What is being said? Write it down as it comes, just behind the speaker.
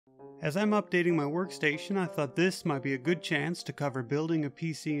As I'm updating my workstation, I thought this might be a good chance to cover building a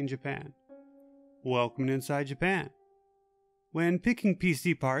PC in Japan. Welcome to Inside Japan. When picking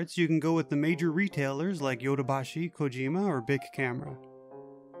PC parts, you can go with the major retailers like Yodobashi, Kojima, or Bic Camera.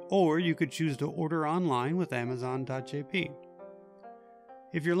 Or you could choose to order online with Amazon.jp.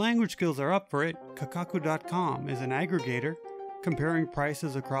 If your language skills are up for it, Kakaku.com is an aggregator comparing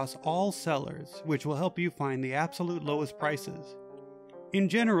prices across all sellers, which will help you find the absolute lowest prices. In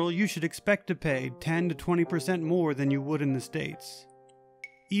general, you should expect to pay 10 to 20% more than you would in the States,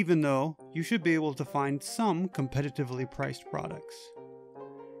 even though you should be able to find some competitively priced products.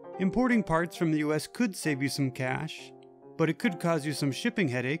 Importing parts from the US could save you some cash, but it could cause you some shipping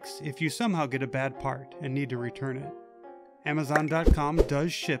headaches if you somehow get a bad part and need to return it. Amazon.com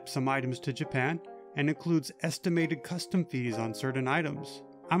does ship some items to Japan and includes estimated custom fees on certain items.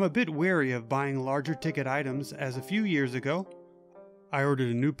 I'm a bit wary of buying larger ticket items, as a few years ago, I ordered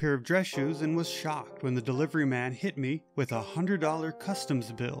a new pair of dress shoes and was shocked when the delivery man hit me with a $100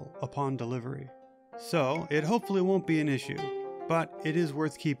 customs bill upon delivery. So, it hopefully won't be an issue, but it is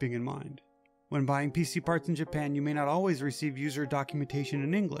worth keeping in mind. When buying PC parts in Japan, you may not always receive user documentation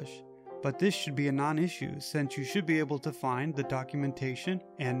in English, but this should be a non-issue since you should be able to find the documentation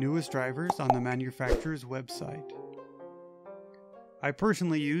and newest drivers on the manufacturer's website. I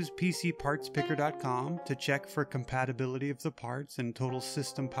personally use PCPartsPicker.com to check for compatibility of the parts and total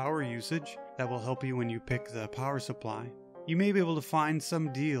system power usage. That will help you when you pick the power supply. You may be able to find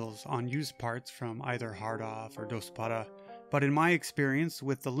some deals on used parts from either Hardoff or Dospara, but in my experience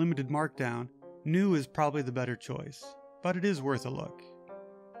with the limited markdown, new is probably the better choice, but it is worth a look.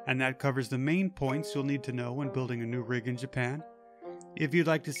 And that covers the main points you'll need to know when building a new rig in Japan. If you'd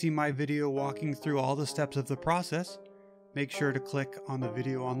like to see my video walking through all the steps of the process, make sure to click on the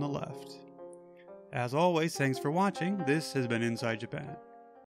video on the left. As always, thanks for watching. This has been Inside Japan.